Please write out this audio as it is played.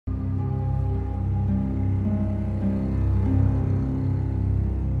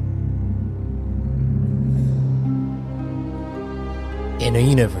In a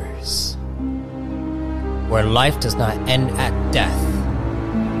universe where life does not end at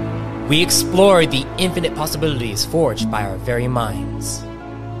death, we explore the infinite possibilities forged by our very minds.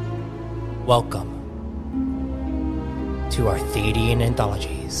 Welcome to Arthadian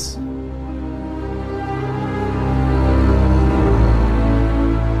Anthologies.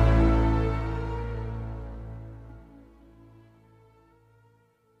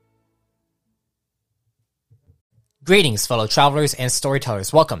 Greetings, fellow travelers and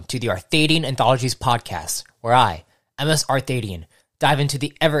storytellers. Welcome to the Arthadian Anthologies podcast, where I, MS Arthadian, dive into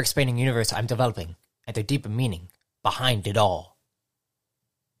the ever-expanding universe I'm developing and the deeper meaning behind it all.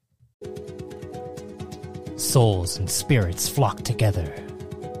 Souls and spirits flock together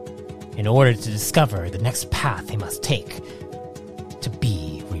in order to discover the next path they must take to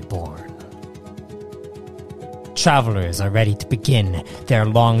be reborn. Travelers are ready to begin their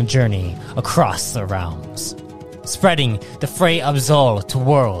long journey across the realms, spreading the Fray of Xol to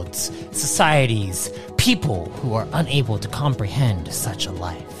worlds, societies, people who are unable to comprehend such a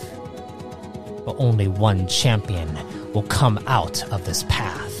life. But only one champion will come out of this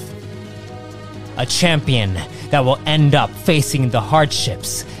path. A champion that will end up facing the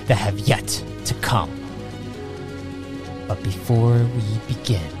hardships that have yet to come. But before we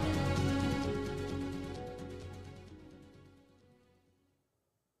begin,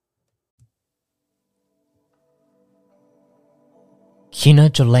 Kina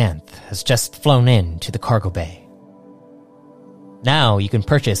Jolanth has just flown in to the cargo bay. Now you can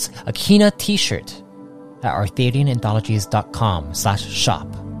purchase a Kina t-shirt at arthadiananthologies.com/shop.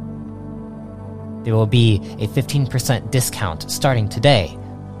 There will be a 15% discount starting today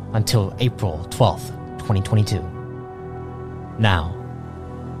until April 12th, 2022. Now,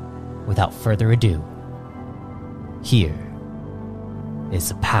 without further ado, here is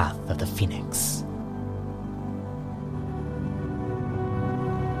the Path of the Phoenix.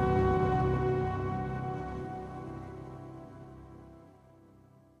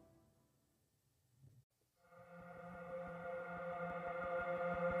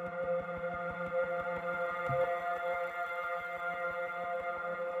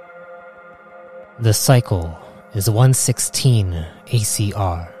 The cycle is 116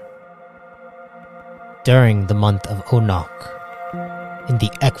 ACR. During the month of Onok, in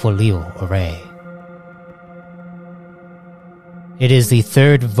the Equilial array. It is the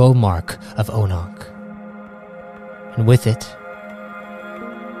third Vomark of Onok, and with it,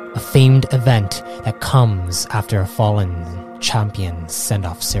 a famed event that comes after a fallen champion's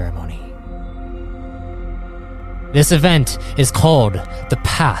send-off ceremony. This event is called the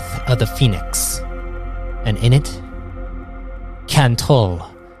Path of the Phoenix, and in it, Cantul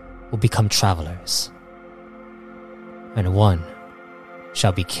will become travelers, and one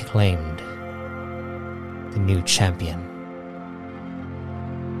shall be claimed the new champion.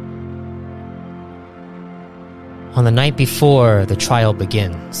 On the night before the trial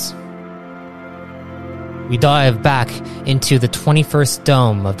begins, we dive back into the 21st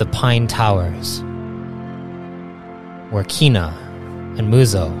dome of the Pine Towers, where Kina and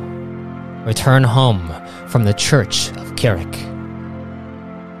Muzo return home from the Church of Kirik.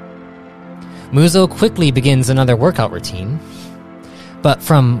 Muzo quickly begins another workout routine, but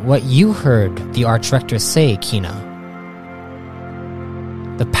from what you heard the Archrector say, Kina,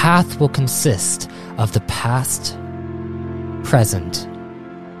 the path will consist of the past, present,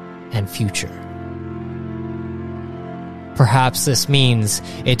 and future. Perhaps this means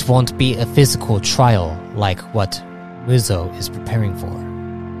it won't be a physical trial like what Muzo is preparing for.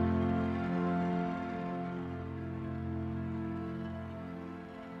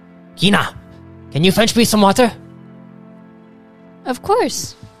 Kina, can you fetch me some water? Of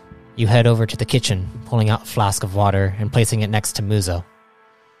course. You head over to the kitchen, pulling out a flask of water and placing it next to Muzo.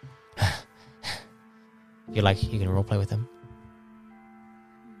 You can roleplay with him?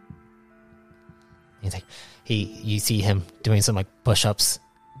 He's like, you see him doing some push-ups.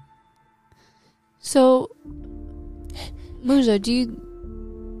 So, Muzo, do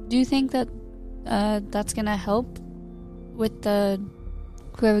you think that that's gonna help with the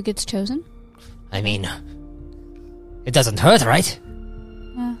whoever gets chosen? I mean, it doesn't hurt, right?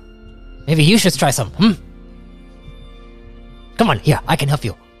 Yeah. Maybe you should try some, Come on, here, I can help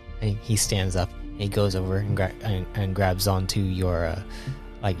you. And he stands up, and he goes over and grabs onto your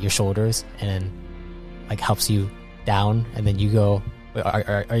shoulders, and helps you down, and then you go.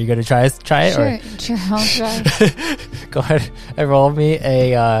 Are you gonna try it? Sure, I'll try. Go ahead and roll me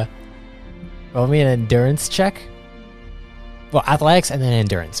an endurance check. Well, athletics and then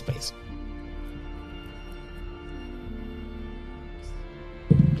endurance, please.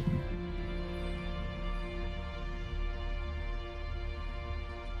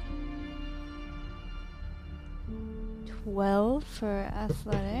 for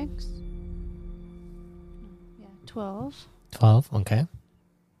athletics. Yeah, 12. 12, okay.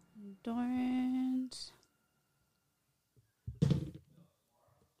 Endurance.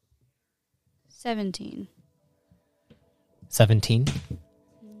 17. 17.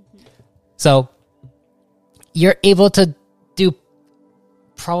 So you're able to do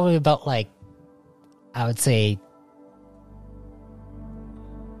probably about like, I would say,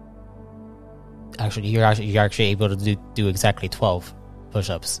 you're actually able to do exactly 12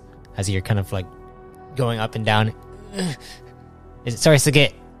 push-ups as you're kind of like going up and down. It starts to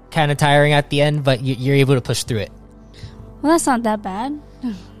get kind of tiring at the end, but you're able to push through it. Well, that's not that bad.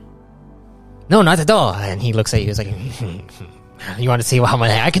 No, not at all. And he looks at you. He's like, "You want to see how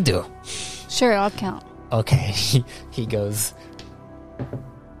much I can do?" Sure, I'll count. Okay. He goes.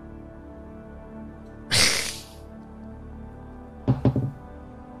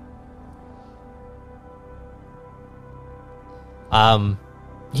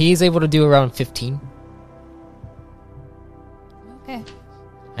 He's able to do around 15. Okay.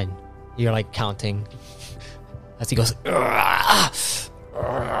 And you're like counting as he goes.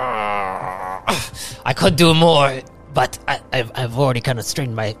 I could do more, but I've already kind of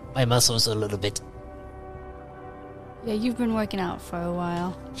strained my muscles a little bit. Yeah, you've been working out for a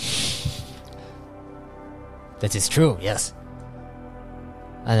while. That is true, yes.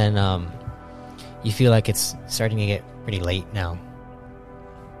 And then you feel like it's starting to get pretty late now.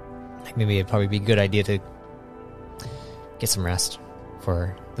 Like maybe it'd probably be a good idea to get some rest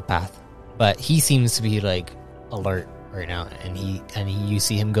for the path. But he seems to be like alert right now, and you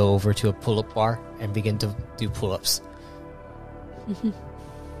see him go over to a pull-up bar and begin to do pull-ups. What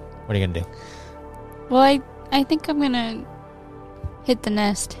are you gonna do? Well, I think I'm gonna hit the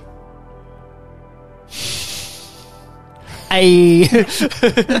nest.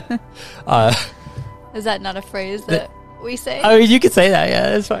 Is that not a phrase that we say? I mean, you could say that. Yeah,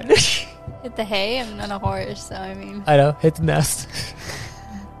 that's fine. Hit the hay. I'm not a horse, so I mean. I know. Hit the nest.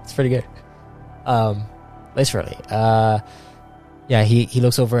 It's pretty good. Literally. Yeah. He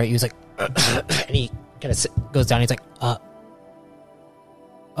looks over at you. He's like, and he kind of goes down. He's like,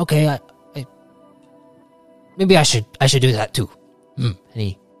 okay. I maybe I should do that too. And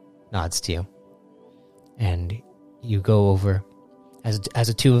he nods to you, and you go over as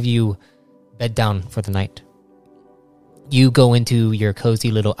the two of you bed down for the night. You go into your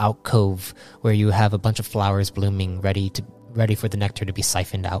cozy little alcove where you have a bunch of flowers blooming, ready for the nectar to be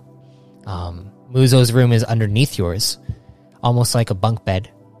siphoned out. Muzo's room is underneath yours, almost like a bunk bed,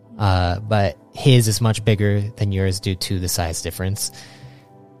 but his is much bigger than yours due to the size difference.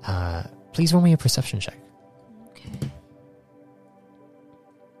 Please roll me a perception check. Okay.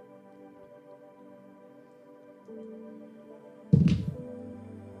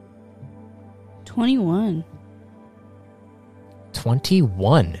 $21.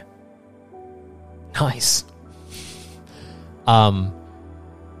 21. Nice. As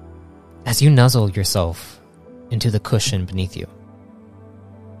you nuzzle yourself into the cushion beneath you,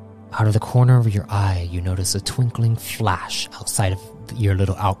 out of the corner of your eye, you notice a twinkling flash outside of your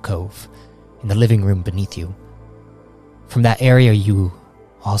little alcove in the living room beneath you. From that area, you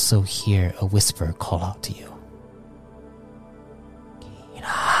also hear a whisper call out to you.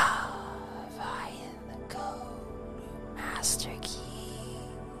 Master key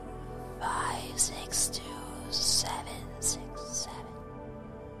 562767.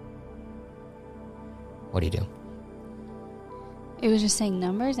 What do you do? It was just saying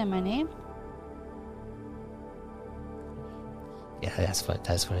numbers and my name? Yeah, that's what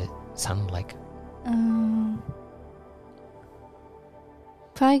it sounded like.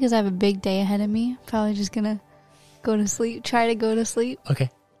 Probably because I have a big day ahead of me. Probably just gonna go to sleep. Try to go to sleep.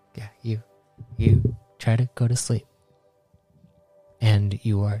 Okay. Yeah, you try to go to sleep. And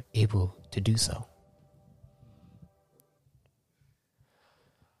you are able to do so.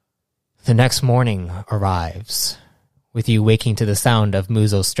 The next morning arrives, with you waking to the sound of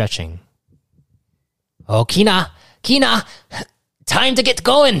Muzo stretching. Oh, Kina! Time to get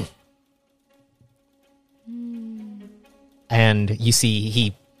going! And you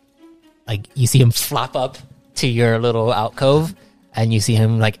see him flop up to your little alcove, and you see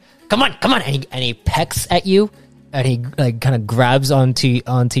him like, come on, and he pecks at you, and he like kind of grabs onto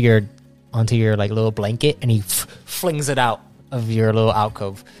your like little blanket, and he flings it out of your little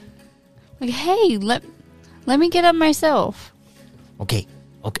alcove. Like, hey, let me get up myself. Okay.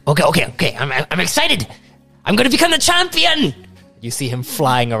 I'm excited. I'm going to become the champion. You see him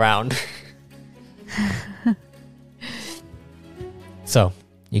flying around. So,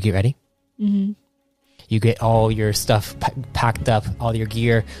 you get ready? Mm-hmm. You get all your stuff packed up, all your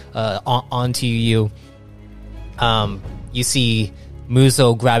gear onto you. You see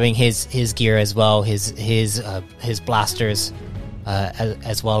Muzo grabbing his gear as well, his blasters,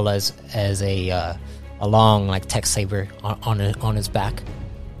 as well as a long like tech saber on his back.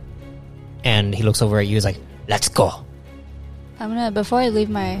 And he looks over at you. He's like, "Let's go." Before I leave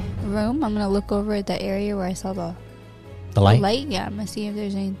my room, I'm gonna look over at the area where I saw the light. Yeah, I'm gonna see if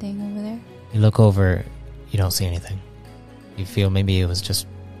there's anything over there. You look over, you don't see anything. You feel maybe it was just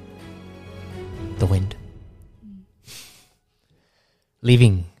the wind.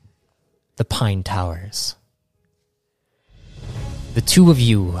 Leaving the Pine Towers, the two of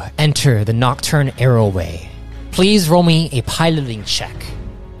you enter the Nocturne Arrowway. Please roll me a piloting check.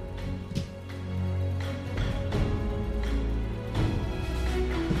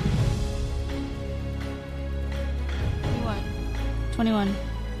 21.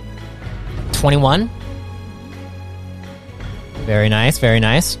 21? Very nice, very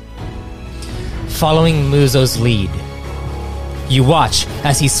nice. Following Muzo's lead, you watch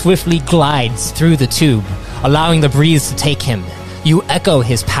as he swiftly glides through the tube, allowing the breeze to take him. You echo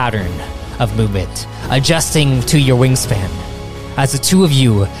his pattern of movement, adjusting to your wingspan, as the two of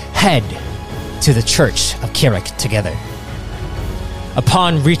you head to the Church of Kirik together.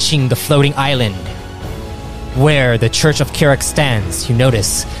 Upon reaching the floating island, where the Church of Kirik stands, you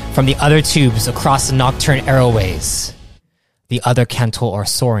notice from the other tubes across the Nocturne Arrowways, the other Cantor are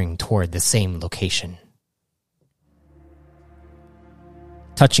soaring toward the same location.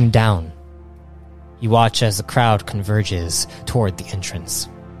 Touching down, you watch as the crowd converges toward the entrance.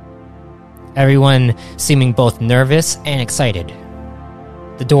 Everyone seeming both nervous and excited.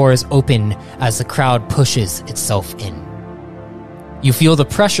 The doors open as the crowd pushes itself in. You feel the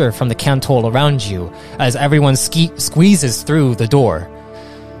pressure from the Cantor around you as everyone squeezes through the door.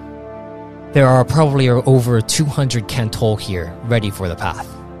 There are probably over 200 Cantor here, ready for the path.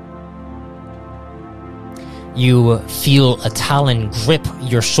 You feel a talon grip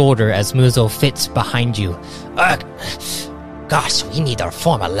your shoulder as Muzo fits behind you. Gosh, we need to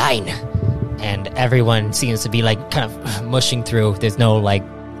form a line. And everyone seems to be like kind of mushing through. There's no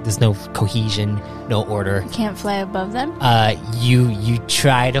cohesion, no order. You can't fly above them? You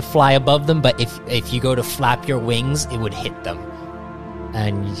try to fly above them, but if you go to flap your wings, it would hit them.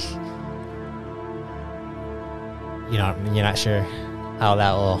 And you're not sure how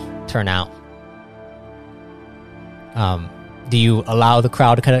that will turn out. Do you allow the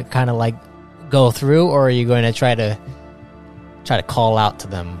crowd to kind of like go through, or are you going to try to call out to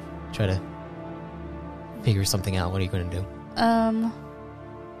them, try to figure something out? What are you going to do?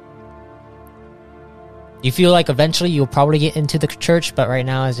 You feel like eventually you'll probably get into the church, but right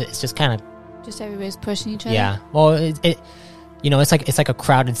now it's just kind of just everybody's pushing each other. Yeah. Well, it's like a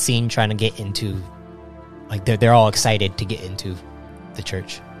crowded scene trying to get into, like they're all excited to get into the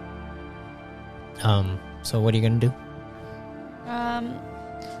church. So what are you gonna do?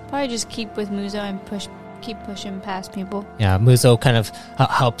 Probably just keep with Muzo and keep pushing past people. Yeah, Muzo kind of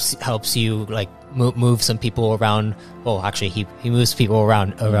helps you like move some people around. Well, actually, he moves people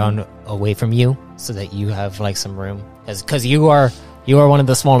around away from you so that you have like some room, because you are one of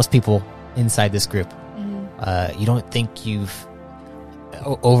the smallest people inside this group. Mm-hmm. You don't think you've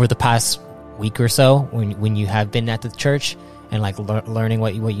over the past week or so when you have been at the church and like learning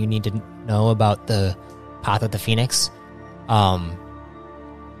what you need to know about the Path of the Phoenix.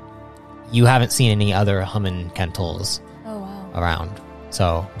 You haven't seen any other Hummin Cantors around,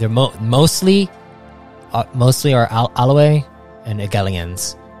 so they're mostly are Alloy and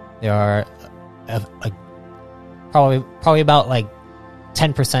Egelians. There are probably about like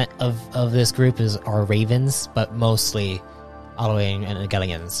 10% of this group are Ravens, but mostly Alloy and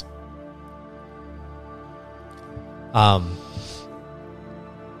Egelians.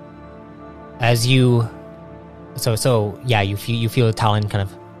 As you you feel the talon kind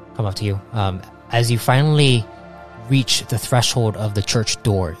of come up to you. As you finally reach the threshold of the church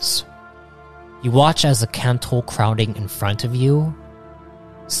doors, you watch as the Cantor crowding in front of you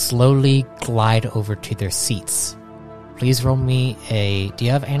slowly glide over to their seats. Please roll me do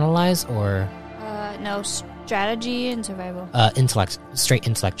you have Analyze or? No, strategy and survival. Intellect, straight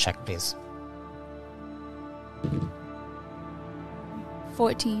intellect check, please.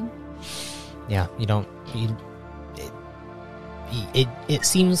 14. Yeah, it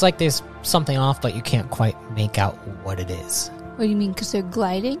seems like there's something off, but you can't quite make out what it is. What do you mean? Because they're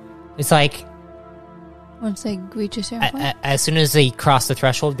gliding? It's like once they reach a certain point? As soon as they cross the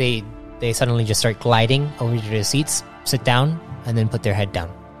threshold, they suddenly just start gliding over to their seats, sit down, and then put their head down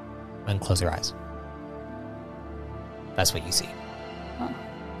and close their eyes. That's what you see.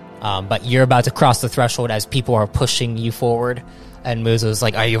 Huh. But you're about to cross the threshold as people are pushing you forward, and Muzo's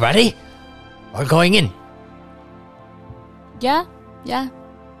like, "Are you ready? We're going in." Yeah.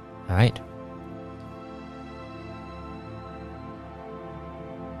 All right.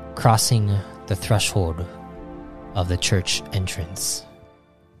 Crossing the threshold of the church entrance,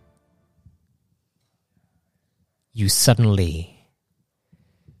 you suddenly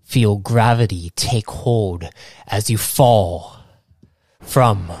feel gravity take hold as you fall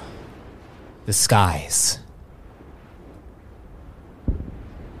from the skies.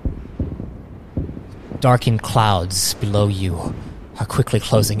 Darkened clouds below you are quickly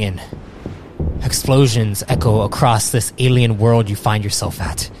closing in. Explosions echo across this alien world you find yourself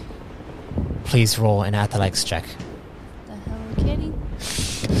at. Please roll an athletics check. The hell are we kidding?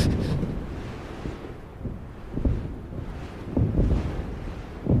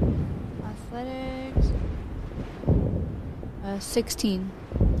 Athletics. 16.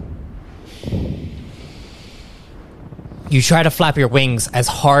 You try to flap your wings as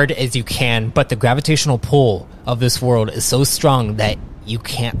hard as you can, but the gravitational pull of this world is so strong that you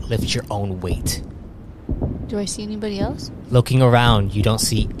can't lift your own weight. Do I see anybody else? Looking around, you don't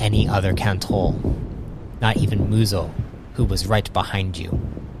see any other Cantol. Not even Muzo, who was right behind you.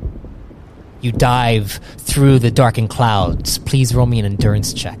 You dive through the darkened clouds. Please roll me an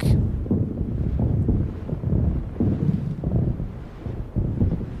endurance check.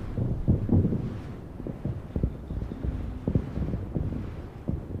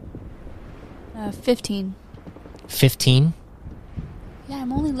 Uh, 15. 15? Yeah,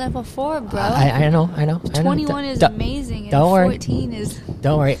 I'm only level 4, bro. I know. 21 is amazing, and don't worry. 14 is...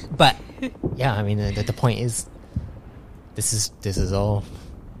 Don't worry. But, yeah, I mean, the point is, this is all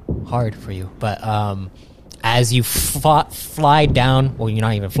hard for you. But as you fly down, well, you're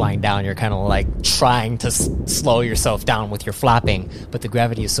not even flying down. You're kind of like trying to slow yourself down with your flapping. But the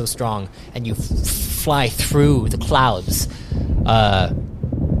gravity is so strong, and you fly through the clouds.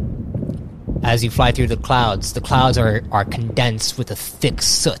 As you fly through the clouds are condensed with a thick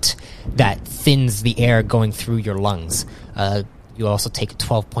soot that thins the air going through your lungs. You also take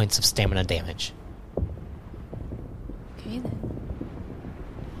 12 points of stamina damage. Okay, then.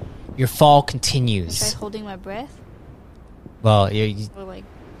 Your fall continues. Try holding my breath? Well, Or like...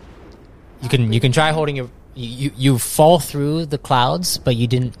 you can try holding your... You fall through the clouds, but you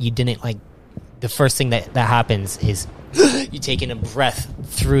didn't like... The first thing that happens is you take in a breath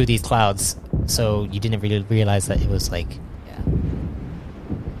through these clouds, so you didn't really realize that it was like... Yeah.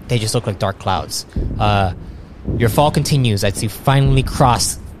 They just look like dark clouds. Your fall continues as you finally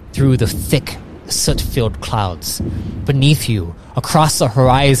cross through the thick, soot-filled clouds. Beneath you, across the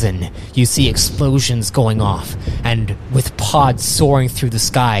horizon, you see explosions going off, and with pods soaring through the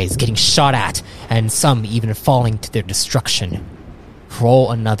skies, getting shot at, and some even falling to their destruction. Roll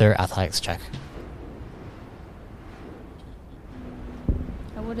another athletics check.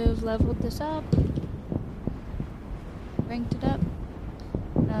 I would have leveled this up. Ranked it up.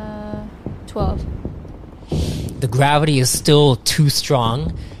 12. The gravity is still too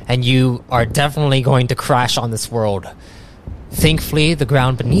strong, and you are definitely going to crash on this world. Thankfully, the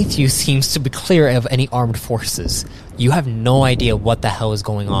ground beneath you seems to be clear of any armed forces. You have no idea what the hell is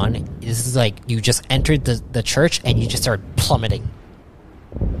going on. This is like you just entered the church and you just started plummeting.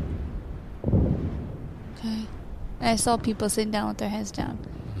 Okay. And I saw people sitting down with their heads down.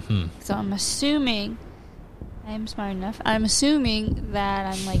 Mm-hmm. So I'm assuming... I'm smart enough. I'm assuming that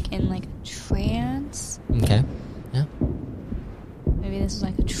I'm like in like a trance. Okay. Yeah. Maybe this is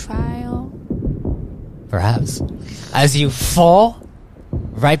like a trial. Perhaps. As you fall,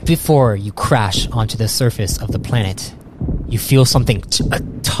 right before you crash onto the surface of the planet, you feel something a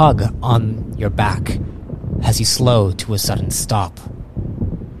tug on your back as you slow to a sudden stop,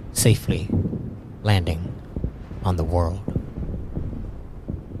 safely landing on the world.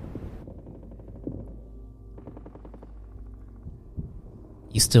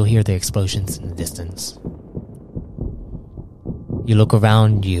 You still hear the explosions in the distance. You look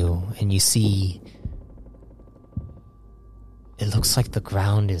around you and you see... It looks like the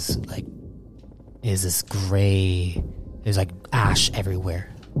ground is this gray... There's like ash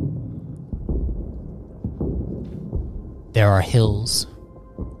everywhere. There are hills.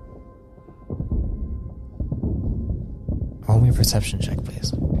 Roll me a perception check,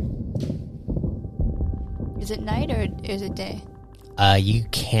 please. Is it night or is it day? You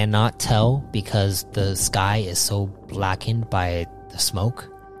cannot tell because the sky is so blackened by the smoke.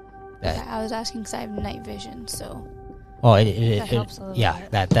 That, I was asking because I have night vision, so... Oh, that helps a little yeah,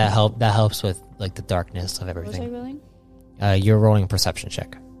 bit. that helps with like the darkness of What was I everything. rolling? You're rolling a perception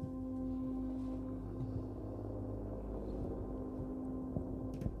check.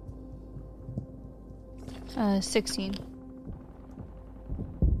 Uh, 16.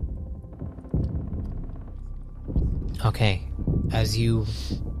 Okay. as you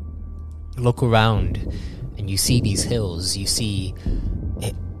look around and you see these hills, you see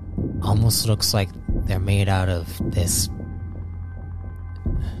it almost looks like they're made out of this.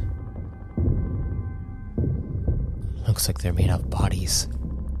 Looks like they're made out of bodies.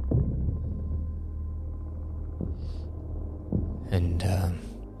 And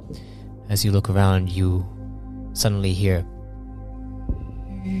as you look around, you suddenly hear.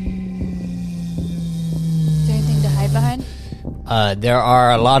 Is there anything to hide behind? There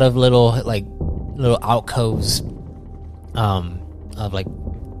are a lot of little alcoves, of like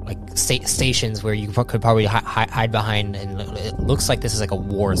stations where you could probably hide behind, and it looks like this is like a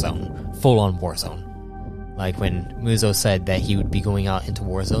war zone, full-on war zone. Like when Muzo said that he would be going out into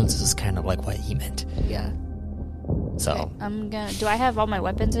war zones, this is kind of like what he meant. Yeah. So Okay, do I have all my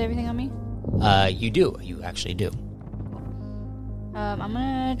weapons and everything on me? you do. You actually do. I'm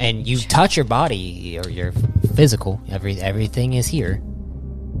gonna. And you touch your body, or your physical. Everything is here.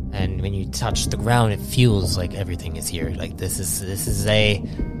 And when you touch the ground, it feels like everything is here. Like this is a.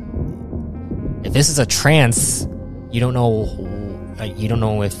 If this is a trance, you don't know. You don't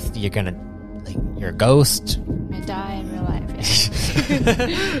know if you're gonna, like, you're a ghost. I'm gonna die in real life. Yeah.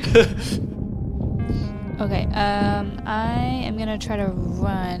 Okay. I am gonna try to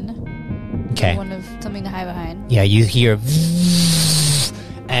run. Okay. One of something to hide behind. Yeah, you hear,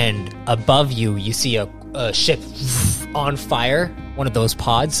 and above you, you see a ship on fire. One of those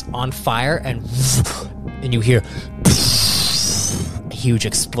pods on fire, and you hear a huge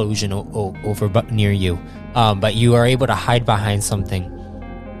explosion over near you. But you are able to hide behind something.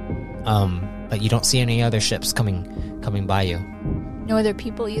 But you don't see any other ships coming by you. No other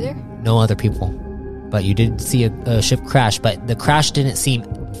people either? No other people. But you did see a ship crash, but the crash didn't seem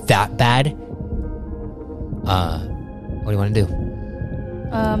that bad. What do you want to do?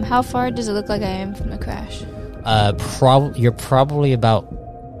 How far does it look like I am from the crash? You're probably about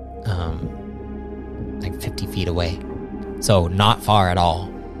like 50 feet away. So not far at all.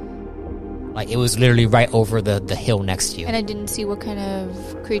 Like it was literally right over the hill next to you. And I didn't see what kind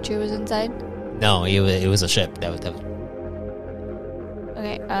of creature was inside? No, it was a ship. That was Okay,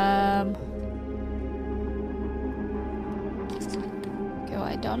 okay, well,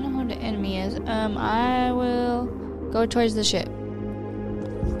 I don't know who the enemy is. I will go towards the ship.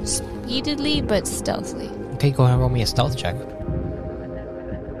 Speedily, but stealthily. Okay, go ahead and roll me a stealth check.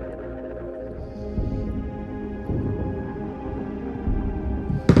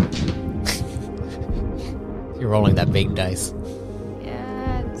 You're rolling that big dice.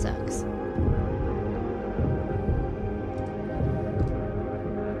 Yeah, it sucks.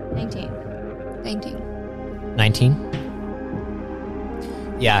 19. 19?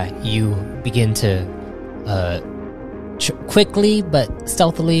 Yeah, you begin to quickly but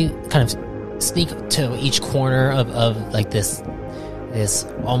stealthily kind of sneak to each corner of like this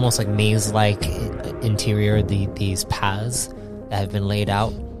almost like maze-like interior, these paths that have been laid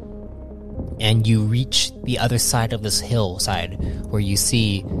out. And you reach the other side of this hillside where you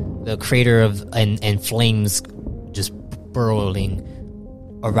see the crater and flames just burrowing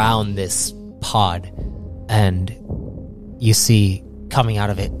around this pod, and you see coming out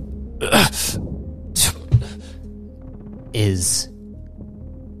of it is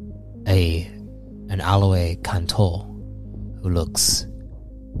an Aloe Cantor who looks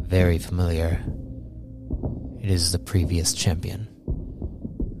very familiar. It is the previous champion.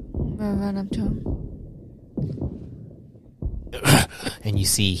 I'm gonna run up to him. And you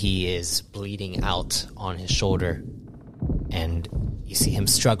see he is bleeding out on his shoulder, and you see him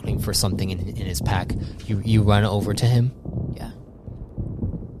struggling for something in his pack. You run over to him. Yeah.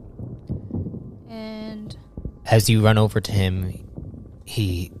 And As you run over to him,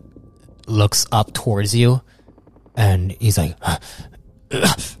 he looks up towards you, and he's like,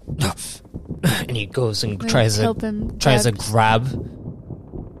 and he goes and tries to grab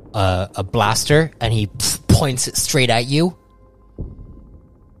a blaster, and he points it straight at you,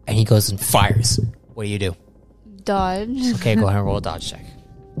 and he goes and fires. What do you do? dodge. Okay, go ahead and roll a dodge check.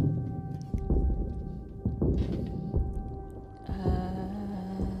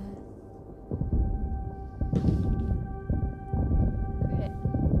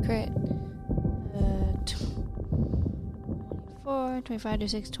 Crit. 24, 25,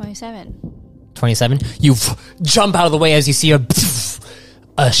 26, 27. 27. You jump out of the way as you see a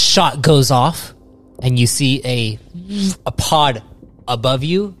shot goes off, and you see a pod above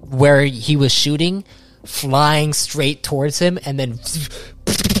you where he was shooting, flying straight towards him, and then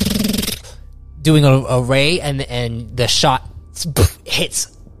doing a ray, and the shot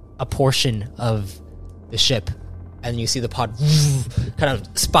hits a portion of the ship, and you see the pod kind of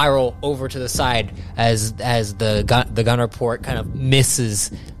spiral over to the side as the gunner port kind of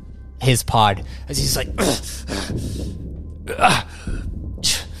misses his pod as he's like,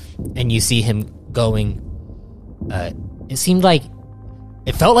 and you see him going.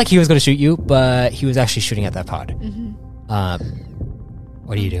 It felt like he was going to shoot you, but he was actually shooting at that pod.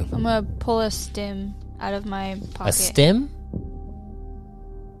 What do you do? I'm gonna pull a stim out of my pocket. A stim?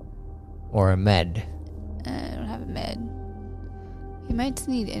 Or a med? I don't have a med. He might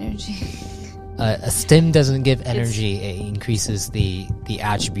need energy. A stim doesn't give energy. It increases the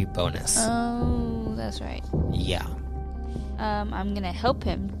attribute bonus. Oh, that's right. Yeah. I'm gonna help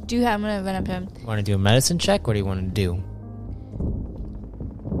him. I'm gonna run up to him. You want to do a medicine check? What do you want to do?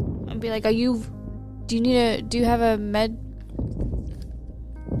 I'll be like, do you have a med?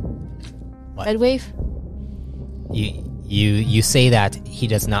 What? Med wave? You say that, he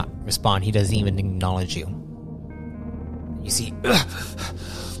does not respond. He doesn't even acknowledge you. You see,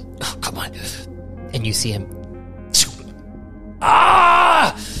 come on, and you see him.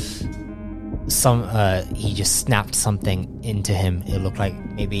 He just snapped something into him. It looked like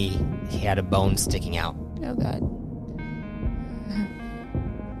maybe he had a bone sticking out. Oh god.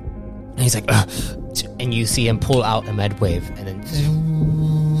 And he's like, and you see him pull out a med wave,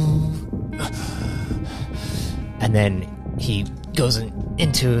 and then he goes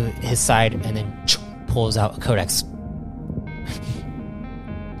into his side, and then pulls out a codex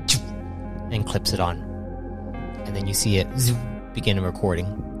and clips it on, and then you see it begin a recording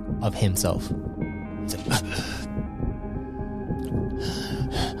of himself. He's like,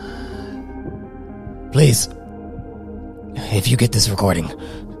 please, if you get this recording,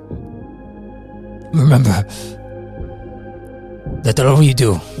 remember that all you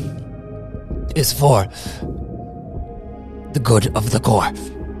do is for the good of the Corps.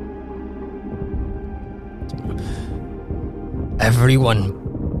 Everyone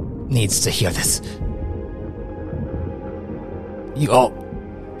needs to hear this. You all...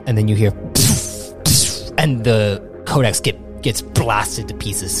 And then you hear... And the codex gets blasted to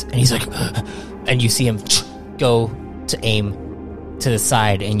pieces. And he's like... And you see him go to aim to the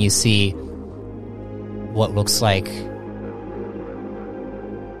side, and you see what looks like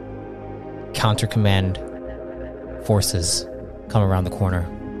Counter Command forces come around the corner.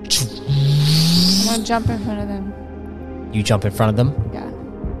 I'm gonna jump in front of them. You jump in front of them? Yeah.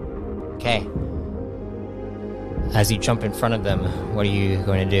 Okay. As you jump in front of them, what are you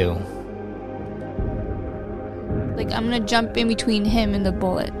going to do? Like, I'm gonna jump in between him and the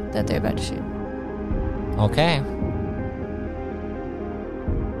bullet that they're about to shoot. Okay.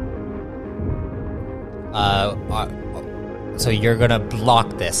 So you're gonna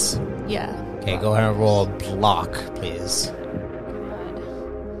block this. Yeah. Okay, go ahead and roll a block, please.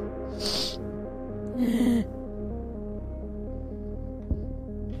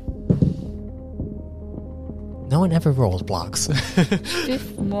 No one ever rolls blocks.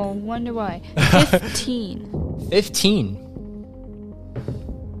 Well, wonder why. 15. 15.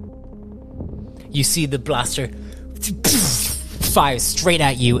 You see the blaster fires straight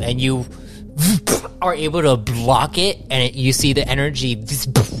at you, and you are able to block it, and you see the energy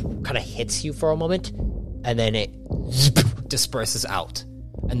kind of hits you for a moment, and then it disperses out.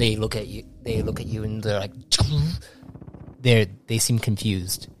 And they look at you. And they're like, they seem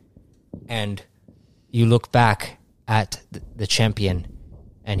confused. And you look back at the champion,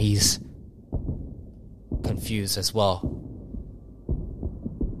 and he's confused as well.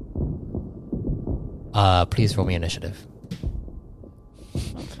 Please roll me initiative.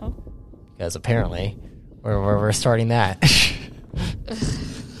 Okay. Because apparently, we're starting that.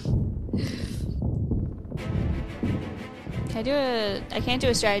 I can't do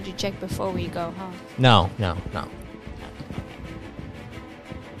a strategy check before we go, huh? No.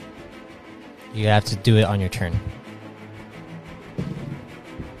 You have to do it on your turn.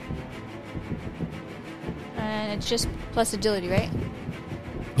 And it's just plus agility, right?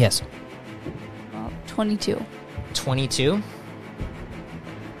 Yes. Well, 22. 22.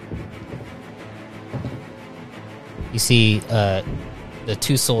 You see the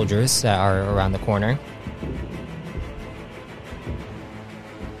two soldiers that are around the corner.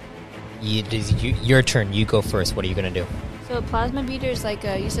 Your turn. You go first. What are you going to do? So a plasma beater is like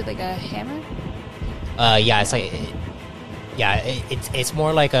you said, like a hammer? Yeah, it's like... it's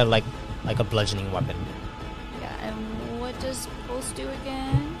more like a bludgeoning weapon. Yeah, and what does Pulse do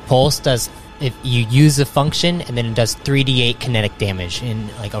again? Pulse does... If you use the function, and then it does 3d8 kinetic damage in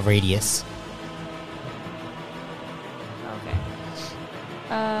like a radius. Okay.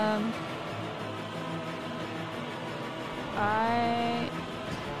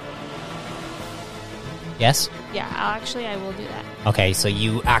 Yes? Yeah, I will do that. Okay, so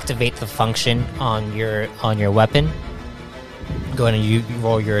you activate the function on your weapon. Go ahead and you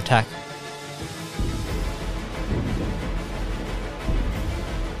roll your attack.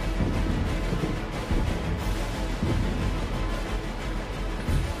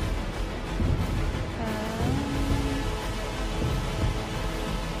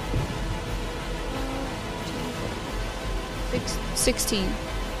 Six, 16.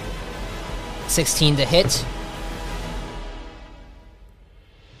 16 to hit.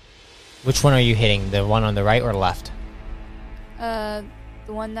 Which one are you hitting? The one on the right or left? The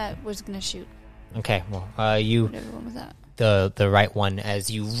one that was gonna shoot. Okay, well, you Whatever one was that. the right one. As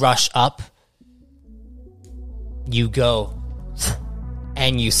you rush up, you go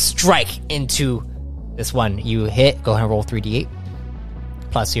and you strike into this one. You hit. Go ahead and roll 3d8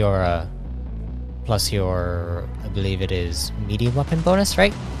 plus your I believe it is medium weapon bonus,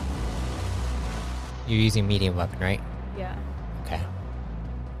 right? You're using medium weapon, right? Yeah. Okay.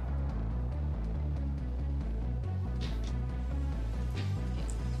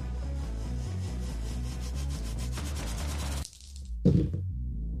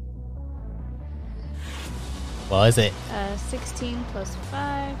 What is it? 16 plus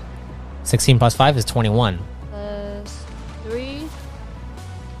 5 16 plus 5 is 21. plus 3.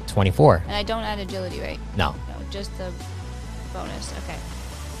 24. And I don't add agility, right? No. No, just the bonus. Okay.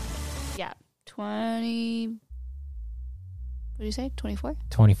 Yeah. 20. What did you say? 24?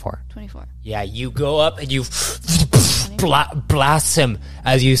 24. 24. Yeah, you go up and you blast him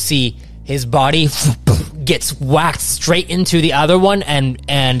as you see his body gets whacked straight into the other one,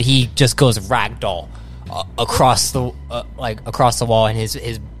 and he just goes ragdoll across the across the wall, and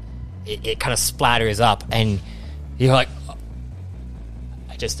it kind of splatters up, and you're like,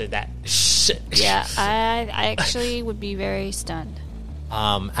 I just did that. Shit. Yeah, I actually would be very stunned.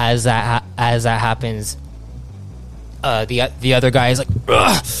 As that happens, the other guy is like,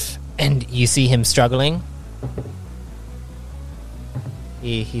 ugh, and you see him struggling.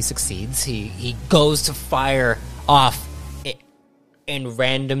 He succeeds. He goes to fire off in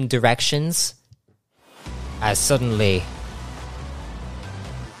random directions. As suddenly,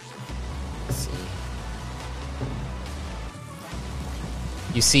 let's see,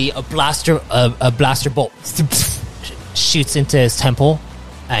 you see a blaster bolt shoots into his temple,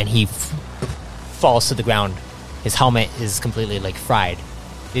 and he falls to the ground. His helmet is completely fried.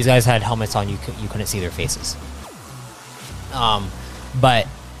 These guys had helmets on. You couldn't see their faces. But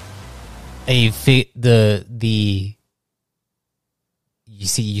you see the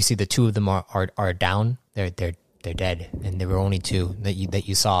two of them are down. They're dead, and there were only two that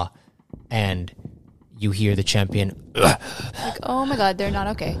you saw, and you hear the champion. Like, oh my god, they're not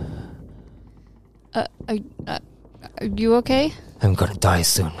okay. Are you okay? I'm gonna die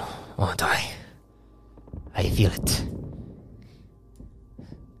soon, won't I? I feel it.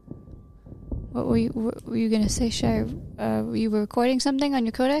 What were you gonna say, Shire? Were you recording something on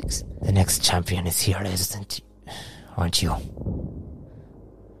your codex? The next champion is here, aren't you?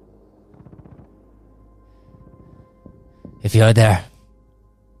 If you're there,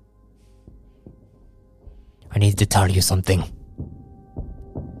 I need to tell you something.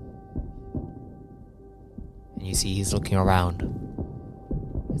 And you see he's looking around.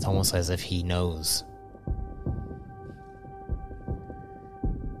 It's almost as if he knows.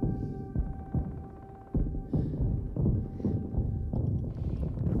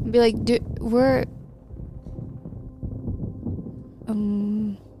 Be like, we're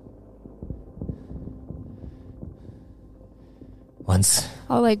Once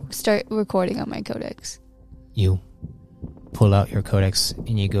I'll start recording on my codex. you pull out your codex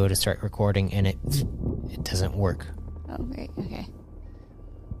and you go to start recording, and it doesn't work. Oh, great. Okay.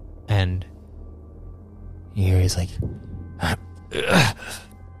 And you hear he's like, if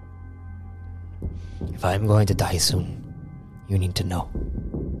I'm going to die soon, you need to know.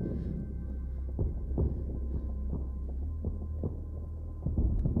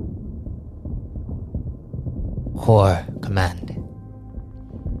 Core Command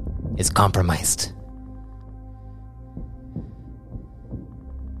is compromised.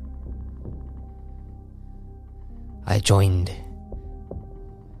 I joined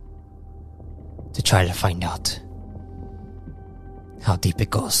to try to find out how deep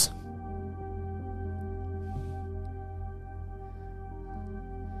it goes.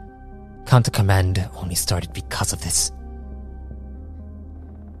 Counter Command only started because of this.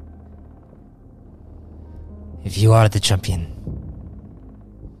 If you are the champion,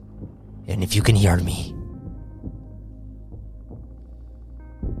 and if you can hear me,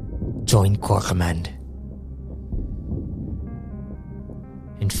 join Core Command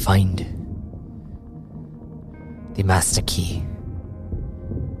and find the master key.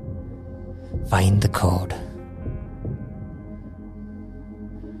 Find the code.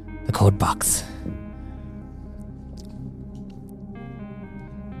 The code box.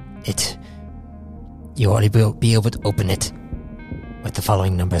 You only will be able to open it with the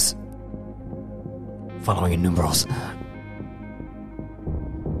following numbers. Following in numerals.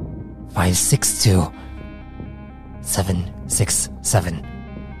 562 767.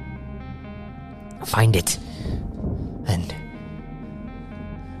 Find it, and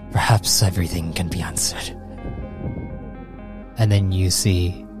perhaps everything can be answered. And then you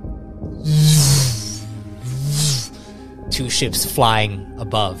see 2 ships flying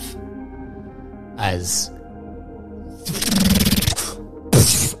above as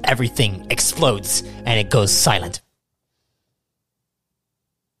everything explodes and it goes silent.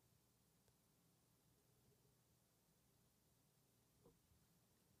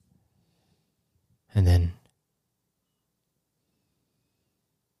 And then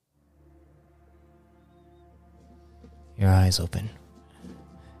your eyes open.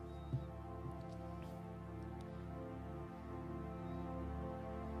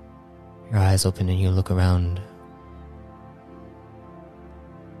 Your eyes open and you look around.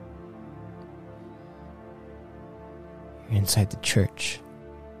 You're inside the church.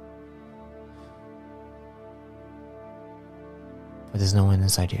 But there's no one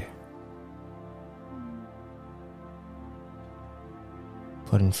inside here.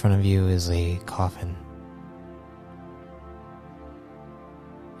 Put in front of you is a coffin.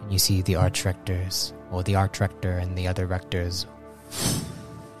 And you see the archrectors, or the archrector and the other rectors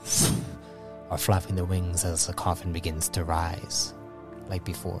are flapping their wings as the coffin begins to rise, like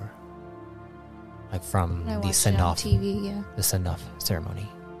before. Like from the send-off, TV, yeah. the send-off ceremony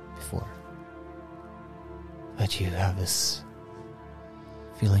before. But you have this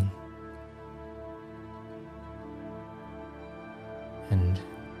feeling. And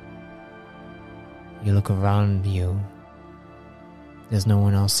you look around you. There's no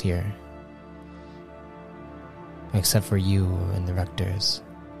one else here. Except for you and the rectors.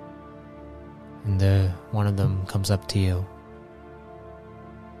 And one of them comes up to you.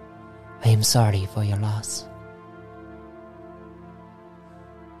 I am sorry for your loss.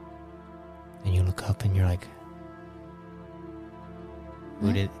 And you look up and you're like,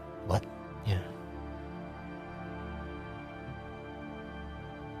 who did, what? Yeah.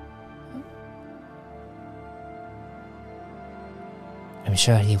 I'm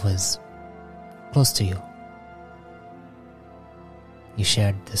sure he was close to you. You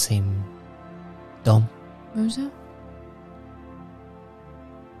shared the same dome. Rosa?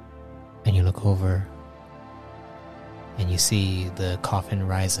 And you look over and you see the coffin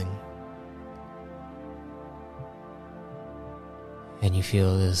rising. And you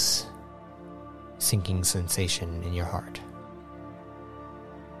feel this sinking sensation in your heart.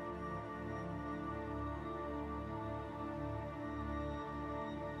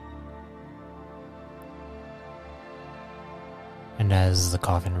 And as the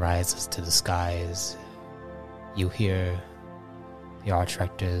coffin rises to the skies, you hear the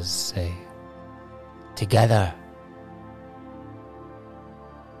archrectors say, "Together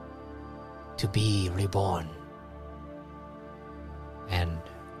to be reborn." And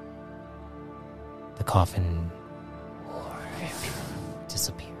the coffin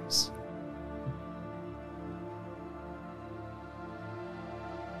disappears.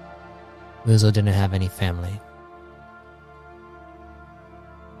 Muzo didn't have any family.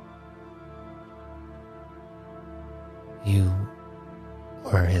 You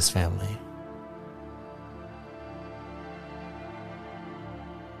were his family.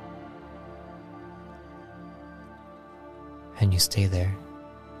 And you stay there.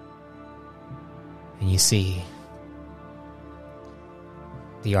 And you see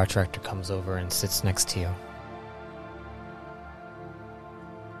the archrector comes over and sits next to you.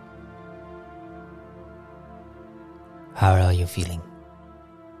 How are you feeling?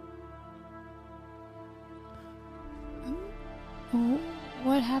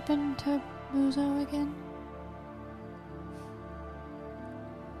 What happened to Muzo again?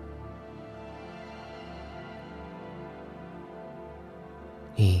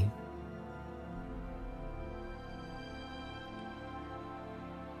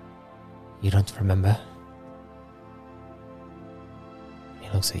 You don't remember? He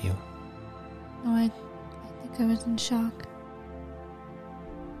looks at you. No, I think I was in shock.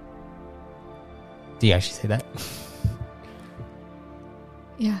 Do you actually say that?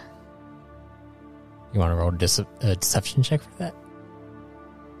 Yeah. You want to roll a deception check for that?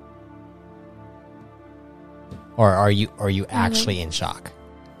 Or are you actually in shock?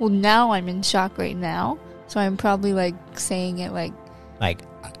 Well, now I'm in shock right now. So I'm probably like saying it like, I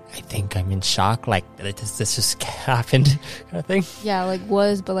think I'm in shock. Like, this just happened, kind of thing. yeah, like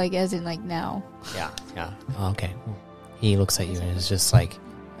was, but like as in like now. Yeah. Oh, okay. He looks at you and is just like,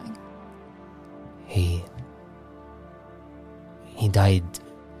 he died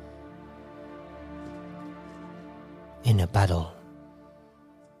in a battle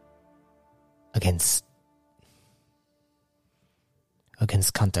against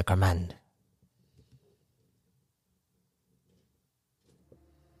Kanta Karmand.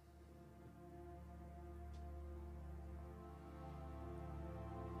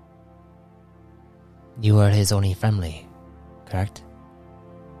 You are his only family, correct?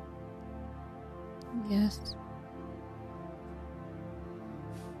 Yes.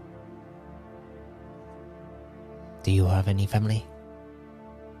 Do you have any family?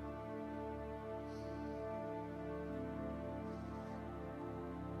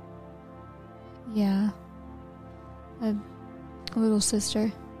 Yeah. A little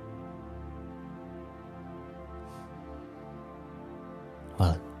sister.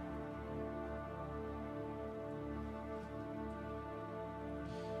 Well,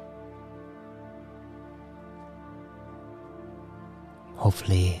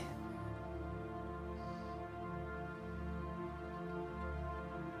 hopefully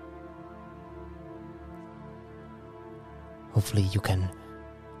you can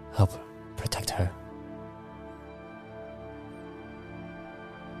help protect her.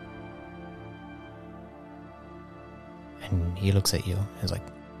 And he looks at you and is like,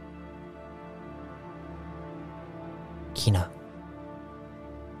 Kina,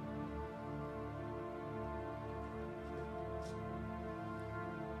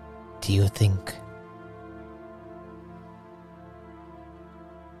 do you think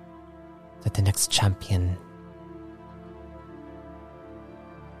that the next champion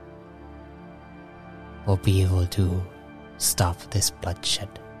will be able to stop this bloodshed?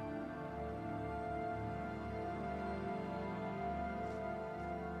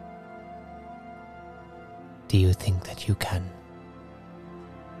 Do you think that you can?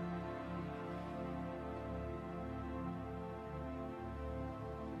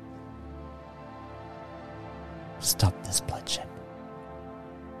 Stop this bloodshed?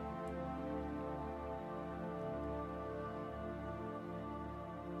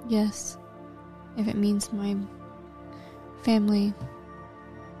 Yes. If it means my family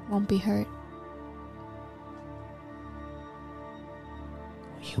won't be hurt.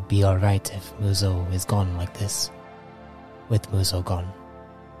 Will you be alright if Muzo is gone like this? With Muzo gone?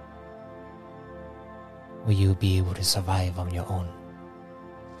 Will you be able to survive on your own?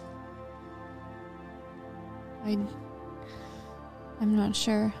 I'm not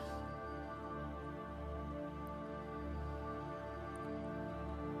sure.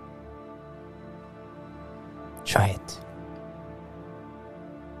 Try it.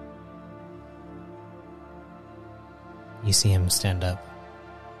 You see him stand up.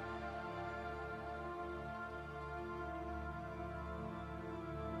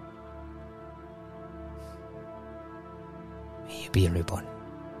 May you be reborn.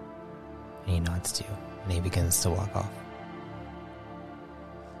 And he nods to you, and he begins to walk off.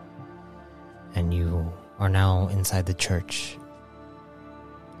 And you are now inside the church,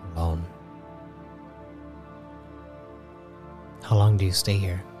 alone. How long do you stay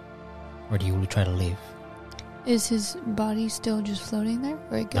here? Or do you try to leave? Is his body still just floating there?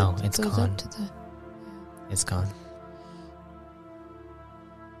 Or it No, it's goes gone. up to the... It's gone.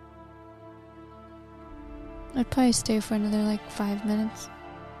 I'd probably stay for another like 5 minutes.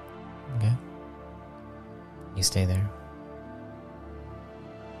 Okay. You stay there.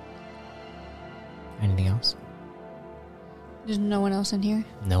 Anything else? There's no one else in here?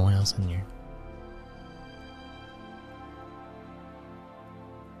 No one else in here.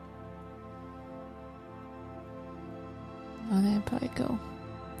 Oh, then I'd probably go.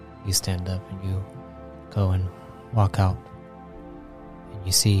 You stand up and you go and walk out. And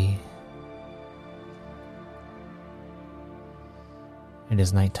you see it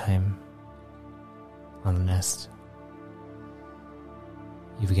is nighttime on the nest.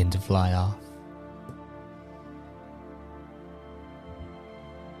 You begin to fly off.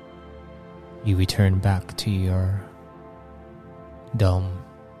 You return back to your dome,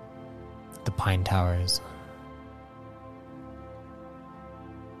 the pine towers.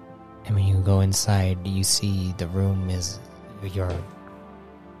 And when you go inside, you see the room is... Your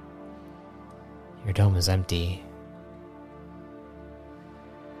dome is empty.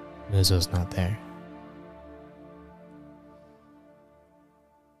 Muzo's not there.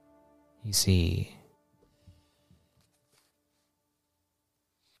 You see...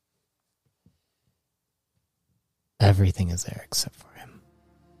 Everything is there except for him.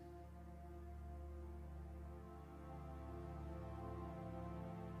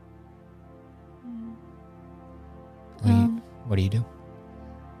 What do you do?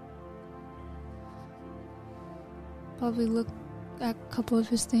 Probably look at a couple of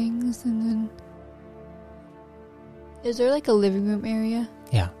his things and then... Is there like a living room area?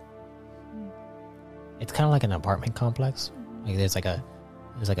 Yeah. It's kind of like an apartment complex. Like there's like a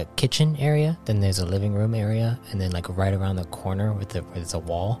kitchen area, then there's a living room area, and then like right around the corner where there's a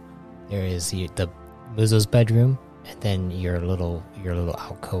wall, there is the Muzo's bedroom, and then your little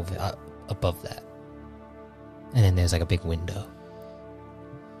alcove above that. And then there's like a big window.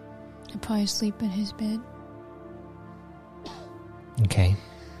 I'd probably sleep in his bed. Okay.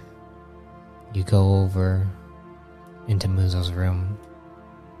 You go over into Muzo's room.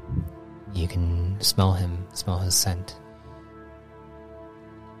 You can smell his scent.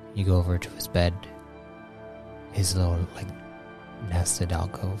 You go over to his bed, his little like nested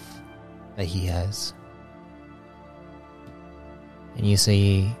alcove that he has. And you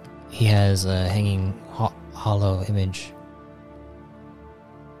see he has a hanging hollow image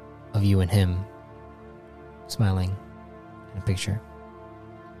of you and him smiling in a picture.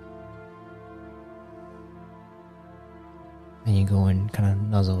 And you go and kind of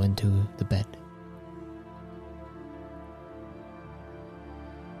nuzzle into the bed.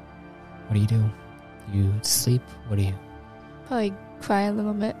 What do you do? You sleep? What do you... Probably cry a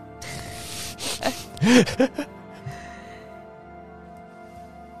little bit.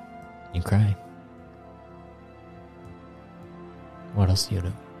 You cry. What else do you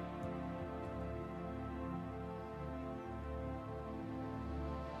do?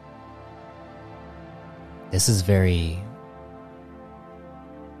 This is very...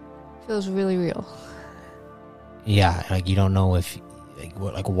 Feels really real. Yeah, like you don't know if...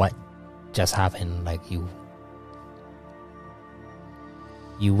 Like what just happened. Like you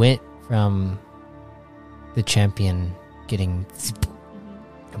went from the champion getting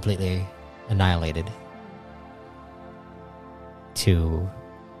completely annihilated to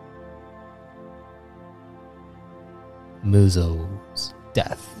Muzo's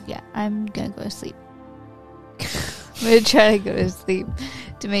death. Yeah, I'm gonna go to sleep. I'm gonna try to go to sleep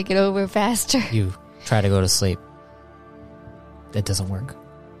to make it over faster. You try to go to sleep. That doesn't work.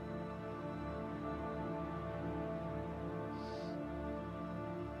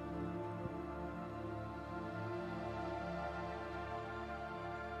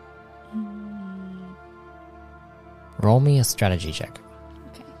 Roll me a strategy check.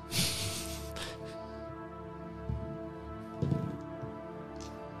 Okay.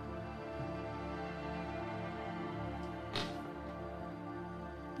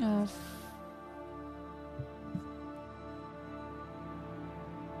 Uh,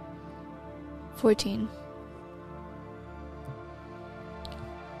 14.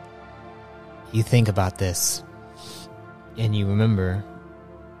 You think about this, and you remember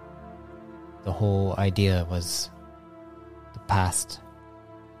the whole idea was the past,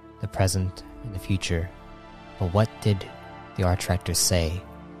 the present, and the future. But what did the Archrector say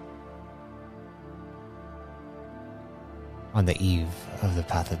on the eve of the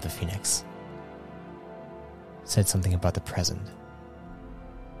Path of the Phoenix? Said something about the present.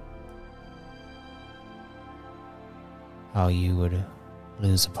 How you would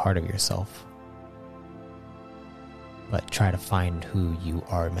lose a part of yourself, but try to find who you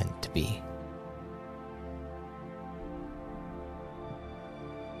are meant to be.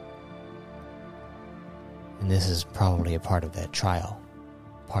 And this is probably a part of that trial,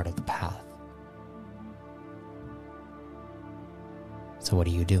 part of the path. So what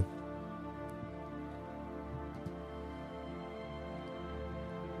do you do?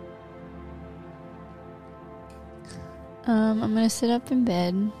 I'm gonna sit up in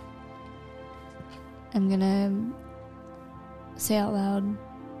bed. I'm gonna say out loud,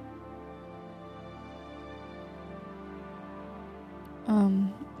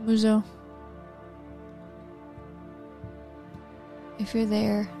 Muzo, if you're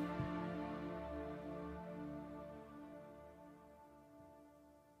there,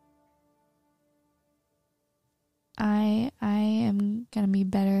 I am gonna be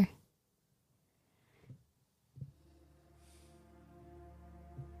better.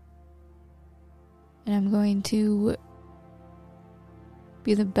 And I'm going to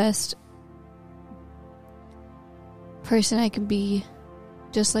be the best person I can be,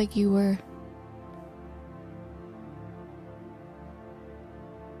 just like you were.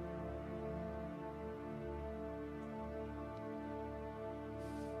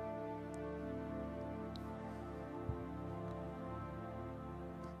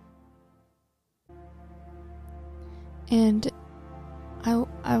 And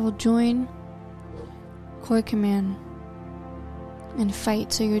I will join Corps Command and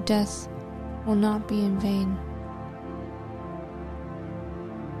fight so your death will not be in vain.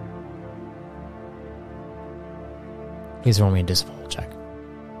 Please roll me a discipline check.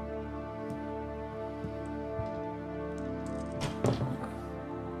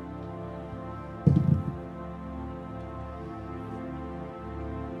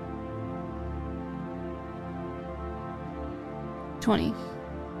 $20.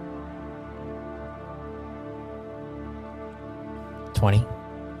 20.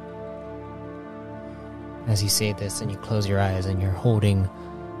 As you say this and you close your eyes and you're holding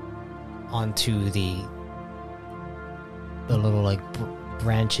onto the little like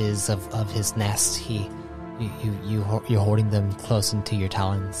branches of his nest, you're holding them close into your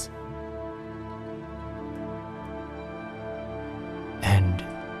talons. And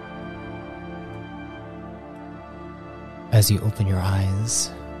as you open your eyes,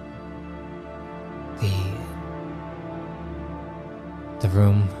 the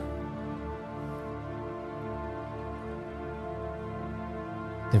room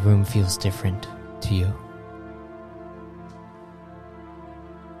feels different to you.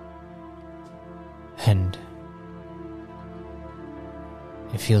 And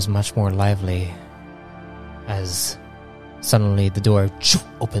it feels much more lively as suddenly the door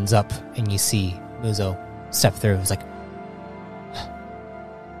opens up and you see Muzo step through. It's like,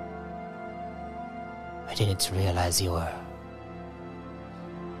 I didn't realize you were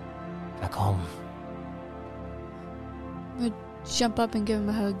back home. I jump up and give him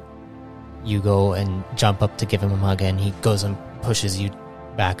a hug. You go and jump up to give him a hug, and he goes and pushes you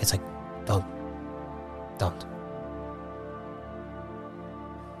back. It's like, don't.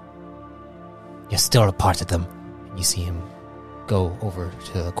 You're still a part of them. And you see him go over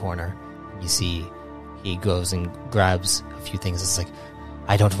to the corner. You see he goes and grabs a few things. It's like,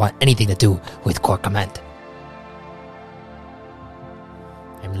 I don't want anything to do with Corps Command.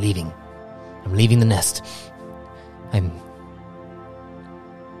 I'm leaving. I'm leaving the nest. I'm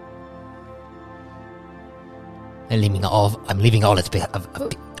leaving all of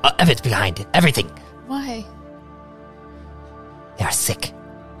it behind. Everything. Why? They are sick.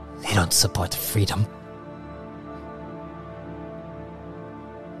 They don't support freedom.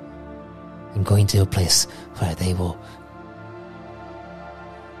 I'm going to a place where they will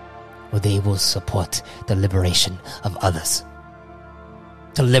support the liberation of others.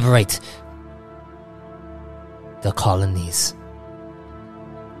 To liberate the colonies.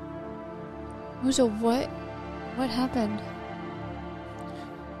 Muzo, what happened?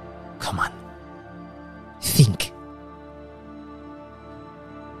 Come on. Think.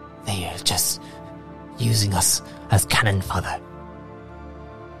 They are just using us as cannon fodder.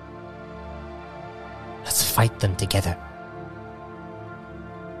 Let's fight them together.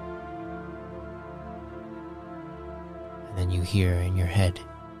 And then you hear in your head, it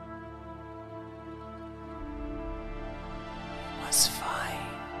was fine.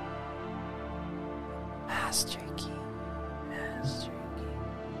 Master key.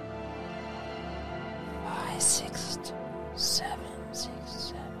 5, 6, 2, 7, 6,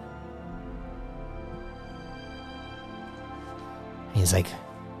 7. He's like,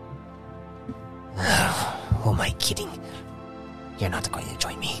 who am I kidding? You're not going to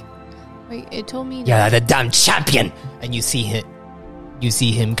join me. Wait, it told me. You're the damn champion. And you see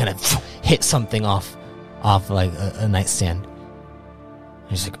him kind of hit something off like a nightstand.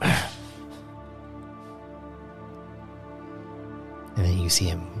 He's like, ugh. And then you see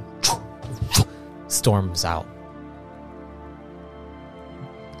him storms out.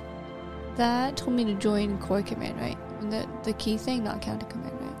 That told me to join Corps Command, right? And the key thing, not Counter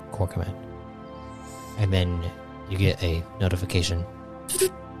Command, right? Corps Command. And then you get a notification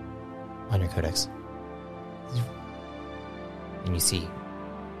on your codex. And you see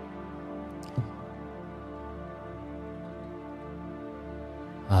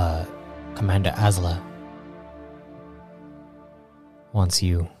Commander Azla wants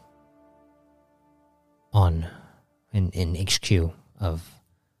you on in HQ of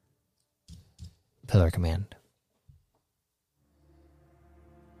Pillar Command.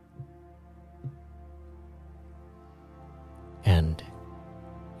 And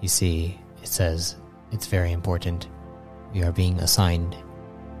you see it says it's very important. We are being assigned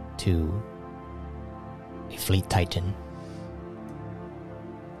to a Fleet Titan.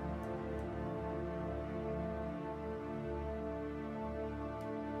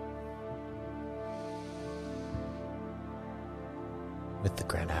 With the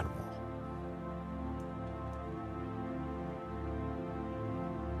Grand Admiral.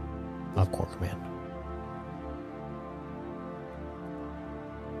 Of Corps Command.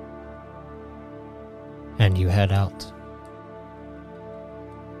 And you head out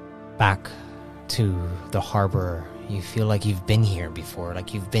back to the harbor. You feel like you've been here before,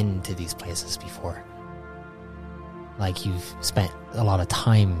 like you've been to these places before. Like you've spent a lot of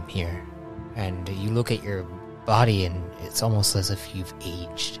time here. And you look at your body and it's almost as if you've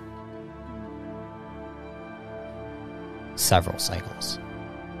aged several cycles.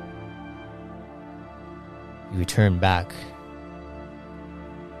 You return back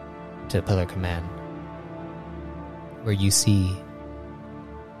to Pillar Command, where you see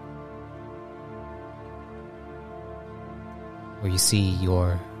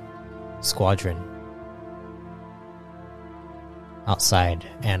your squadron outside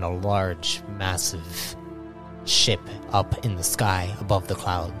and a large, massive ship up in the sky above the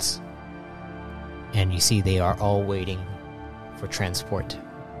clouds. And you see they are all waiting for a transport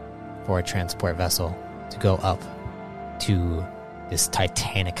vessel to go up to this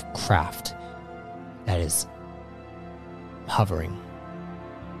titanic craft that is hovering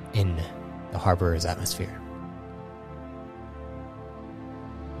in the harbor's atmosphere.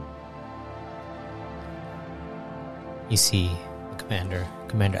 You see the Commander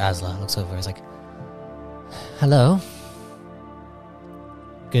Asla looks over and is like, "Hello.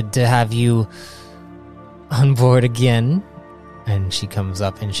 Good to have you on board again." And she comes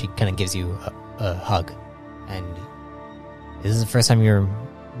up and she kind of gives you a hug. And this is the first time you're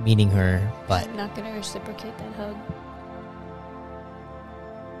meeting her, but... I'm not going to reciprocate that hug.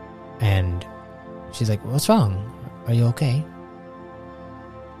 And she's like, "What's wrong? Are you okay?"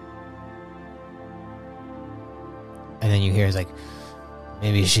 And then you hear, it's like,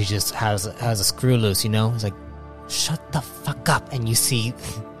 maybe she just has a screw loose, you know? It's like, "Shut the fuck up." And you see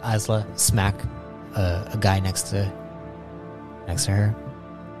Asla smack a guy next to her.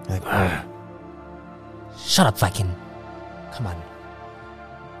 You're like, "Ugh. Shut up, Viking. Come on."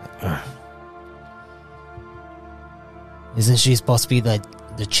 Ugh. Isn't she supposed to be the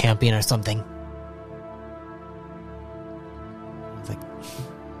champion or something? It's like,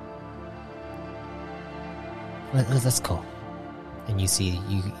 let's go. And you see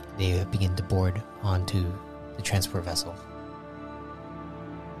they begin to board onto the transport vessel.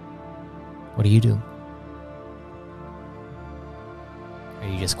 What do you do? Are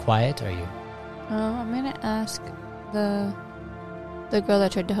you just quiet? Or are you? I'm gonna ask the girl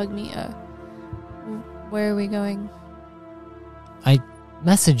that tried to hug me. Where are we going? I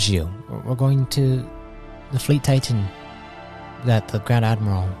messaged you. We're going to the Fleet Titan that the Grand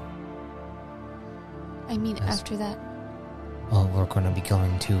Admiral. I mean, after that. Well, we're going to be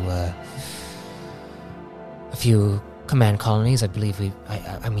going to a few command colonies. I believe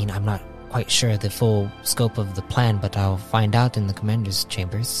I mean, I'm not quite sure the full scope of the plan, but I'll find out in the commander's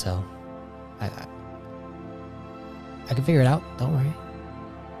chambers. So, I can figure it out. Don't worry.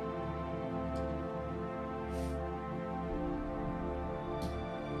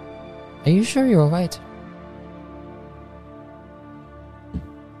 Are you sure you're alright?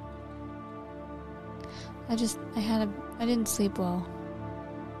 I didn't sleep well.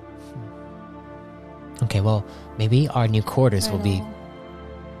 Okay, well, maybe our new quarters will be...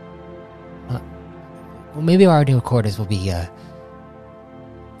 maybe our new quarters will be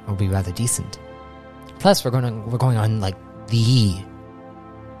rather decent. Plus, we're going on, like, the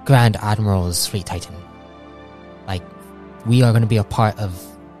Grand Admiral's Fleet Titan. Like, we are going to be a part of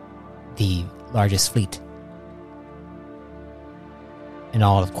the largest fleet in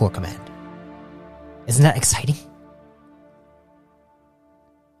all of Corps Command. Isn't that exciting?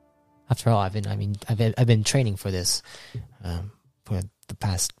 After all, I've been training for this for the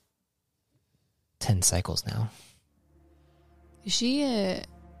past 10 cycles now. Is she a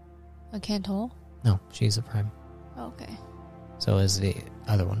Cantol? No, she's a Prime. Oh, okay. So is the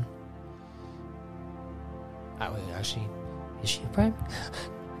other one. Wait, actually, is she a Prime?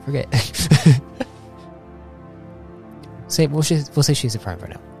 Forget. We'll say she's a Prime for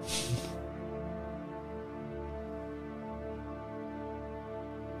now.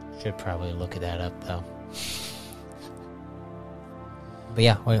 Should probably look at that up though. But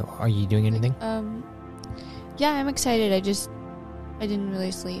yeah, are you doing anything? Yeah, I'm excited. I didn't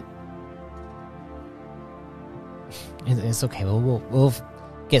really sleep. It's okay. We'll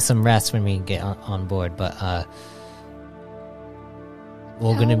get some rest when we get on board. But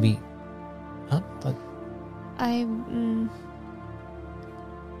we're gonna be. Huh? What?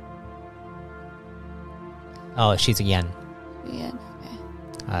 Oh, she's a Yen. Yeah.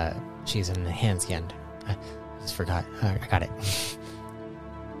 She's an enhanced Yen. I just forgot. I got it.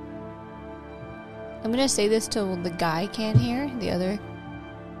 I'm gonna say this till the guy can't hear, the other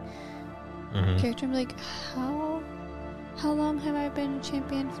character. I'm like, how long have I been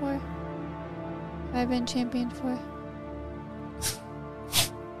champion for? I've been champion for.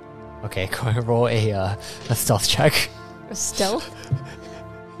 Okay, go and roll a stealth check. A stealth?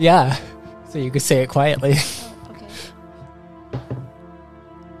 Yeah, so you could say it quietly. Oh, okay.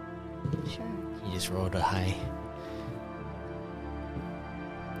 Sure. You just rolled a high.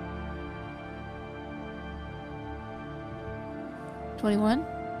 $21?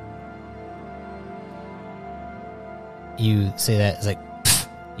 You say that, it's like,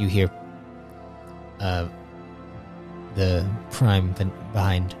 you hear the prime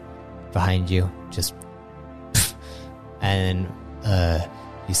behind you, just, and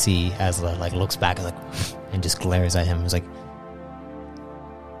you see Asla like looks back and and just glares at him. It's like,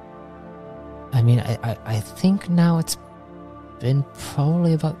 I mean, I think now it's been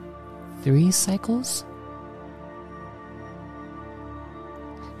probably about 3 cycles.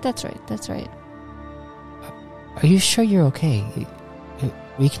 That's right. Are you sure you're okay?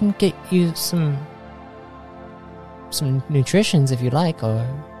 We can get you some nutritions if you like, or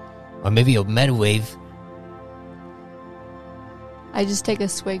maybe a medwave. I just take a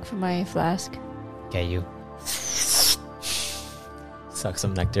swig from my flask. Okay, you suck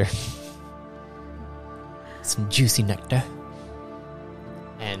some nectar, some juicy nectar,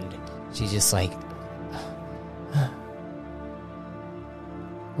 and she's just like,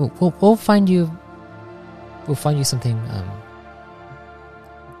 we'll find you. We'll find you something,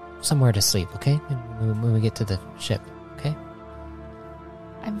 somewhere to sleep, okay? When we get to the ship, okay?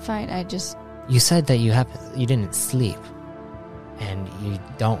 I'm fine. You said that you didn't sleep, and you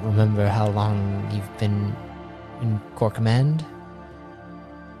don't remember how long you've been in Corps Command?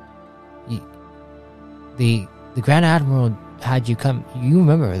 The Grand Admiral had you come. You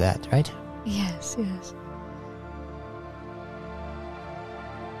remember that, right? Yes.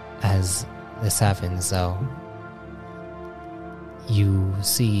 As this happens, though, you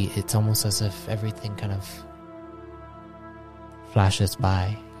see it's almost as if everything kind of flashes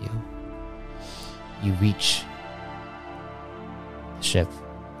by you. You reach the ship,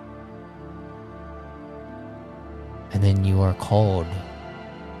 and then you are called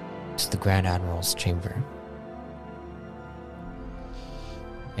to the Grand Admiral's chamber.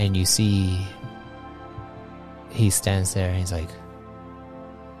 And you see he stands there and he's like,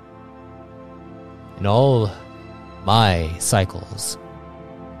 in all my cycles,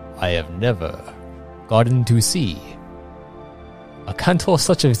 I have never gotten to see a Cantor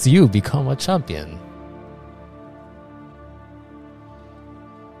such as you become a champion.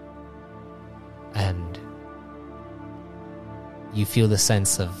 And you feel the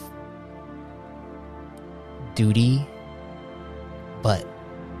sense of duty, but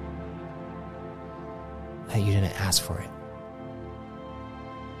that you didn't ask for it.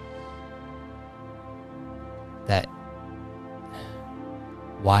 That,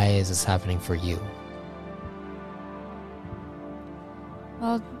 why is this happening for you?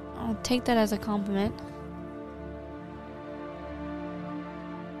 I'll take that as a compliment.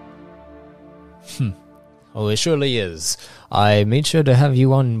 Oh, it surely is. I made sure to have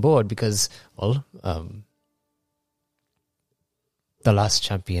you on board because, well, the last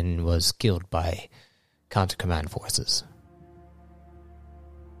champion was killed by Counter Command forces.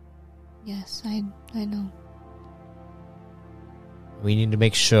 Yes, I know. We need to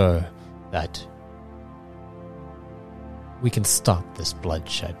make sure that we can stop this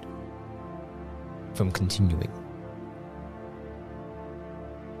bloodshed from continuing.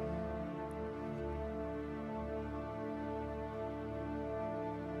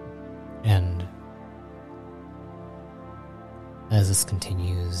 And as this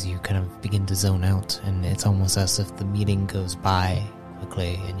continues, you kind of begin to zone out, and it's almost as if the meeting goes by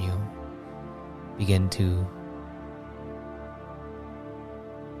quickly and you begin to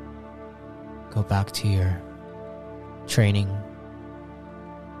go back to your training.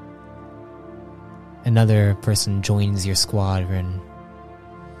 Another person joins your squadron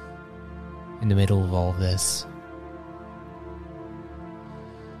in the middle of all of this.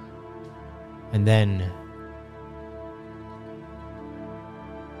 And then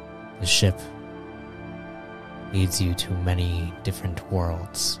the ship leads you to many different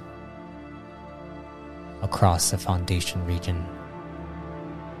worlds across the Foundation region.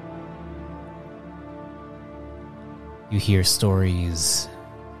 You hear stories,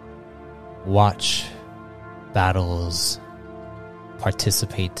 watch battles,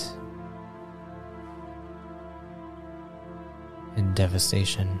 participate in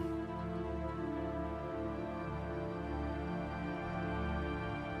devastation.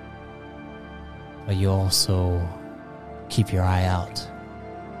 But you also keep your eye out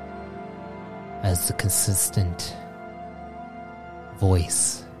as the consistent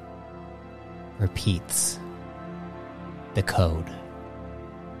voice repeats the code.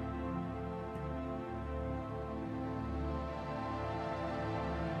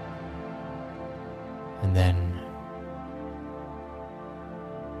 And then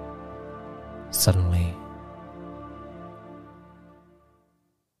suddenly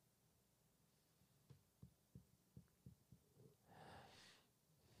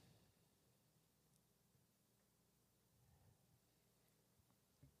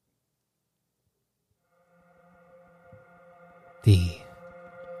the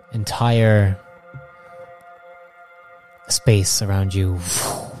entire space around you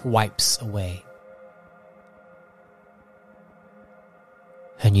wipes away.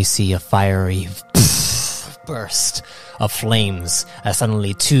 And you see a fiery burst of flames as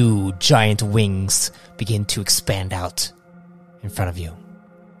suddenly two giant wings begin to expand out in front of you.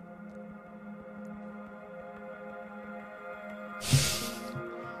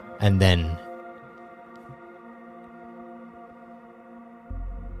 And then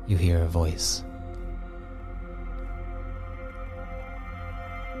you hear a voice.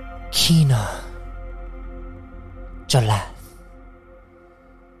 Kina Jalath.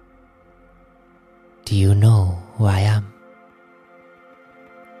 Do you know who I am?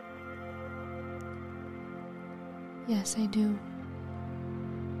 Yes, I do.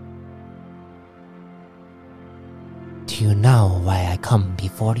 Do you know why I come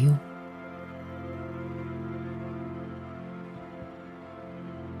before you?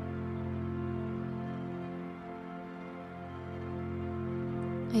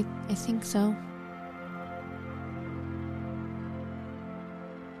 I think so.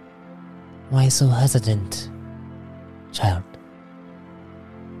 Why so hesitant, child?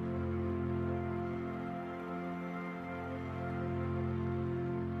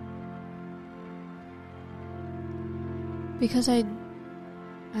 Because I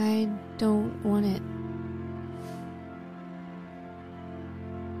don't want it.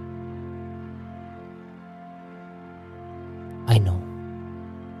 I know.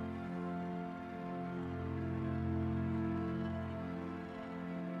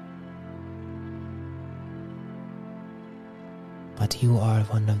 But you are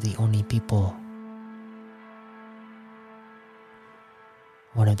one of the only people,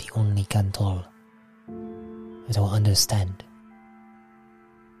 one of the only Kantol that will understand,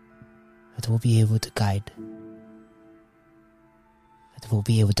 that will be able to guide, that will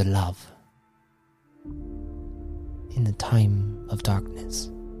be able to love in the time of darkness,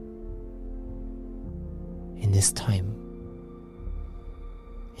 in this time,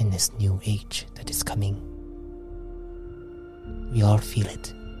 in this new age that is coming. We all feel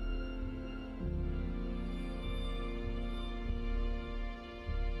it.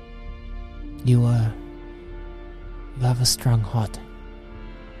 You have a strong heart.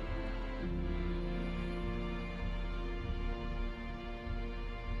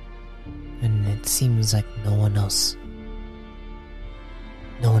 And it seems like no one else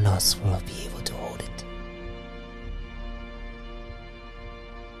will be able to hold it.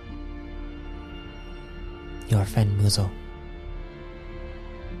 Your friend Muzo.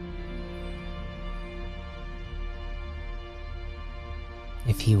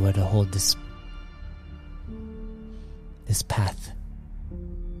 If he were to hold this path,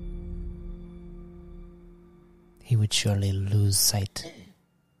 he would surely lose sight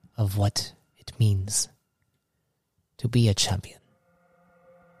of what it means to be a champion.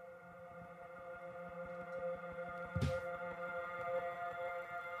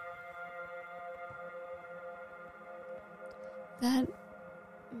 That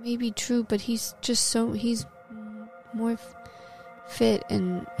may be true, but he's more fit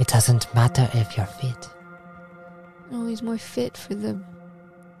and... It doesn't matter if you're fit. No, he's more fit for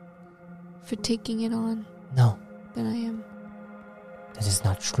taking it on No, than I am. that is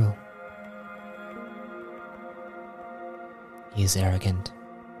not true. He is arrogant.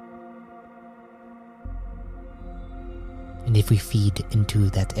 And if we feed into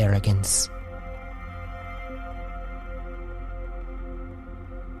that arrogance,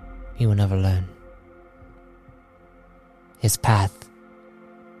 he will never learn. His path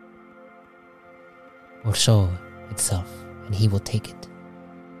will show itself, and he will take it.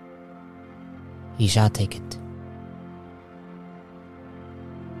 He shall take it.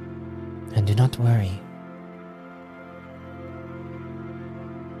 And do not worry.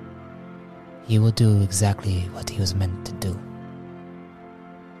 He will do exactly what he was meant to do.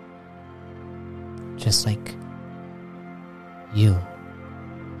 Just like you.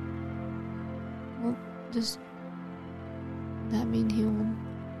 Well, does that mean he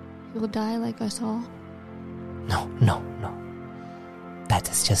will die like us all? No. That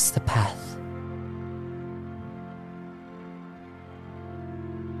is just the path.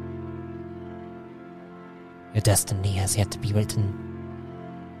 Your destiny has yet to be written.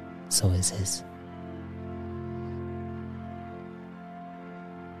 So is his.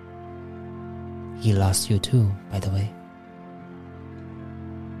 He lost you too, by the way.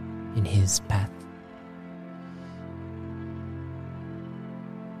 In his path.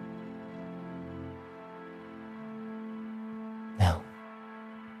 Now,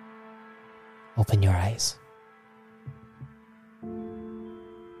 open your eyes.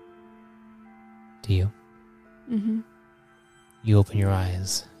 Do you? Mm-hmm. You open your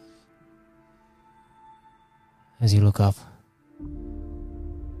eyes. As you look up,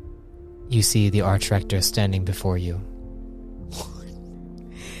 you see the Archrector standing before you.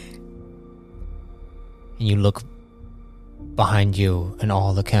 And you look behind you, and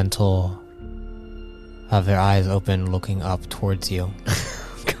all the Cantor have their eyes open, looking up towards you.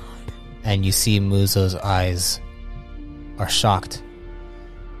 God. And you see Muzo's eyes are shocked.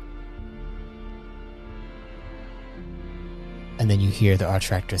 And then you hear the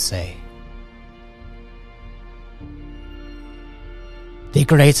Archrector say, "The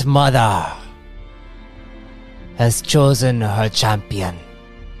Great Mother has chosen her champion.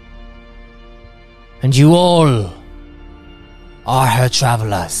 And you all are her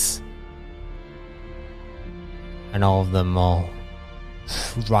travelers." And all of them all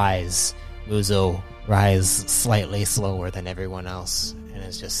rise. Muzo rise slightly slower than everyone else and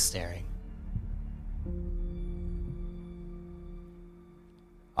is just staring.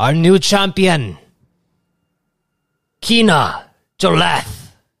 "Our new champion, Kina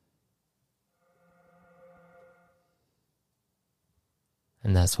Joleth."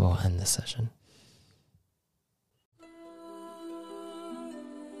 And that's where we'll end this session.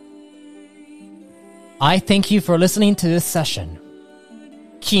 I thank you for listening to this session.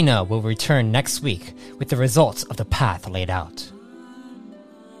 Kina will return next week with the results of the path laid out.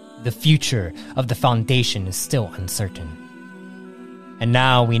 The future of the Foundation is still uncertain. And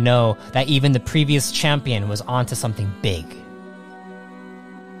now we know that even the previous champion was onto something big.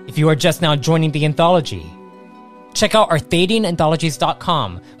 If you are just now joining the anthology, check out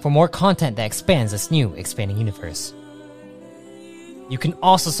arthadiananthologies.com for more content that expands this new expanding universe. You can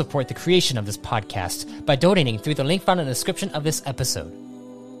also support the creation of this podcast by donating through the link found in the description of this episode.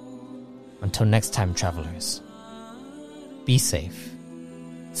 Until next time, travelers, be safe,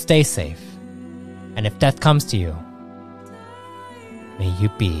 stay safe, and if death comes to you, may you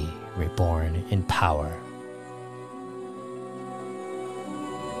be reborn in power.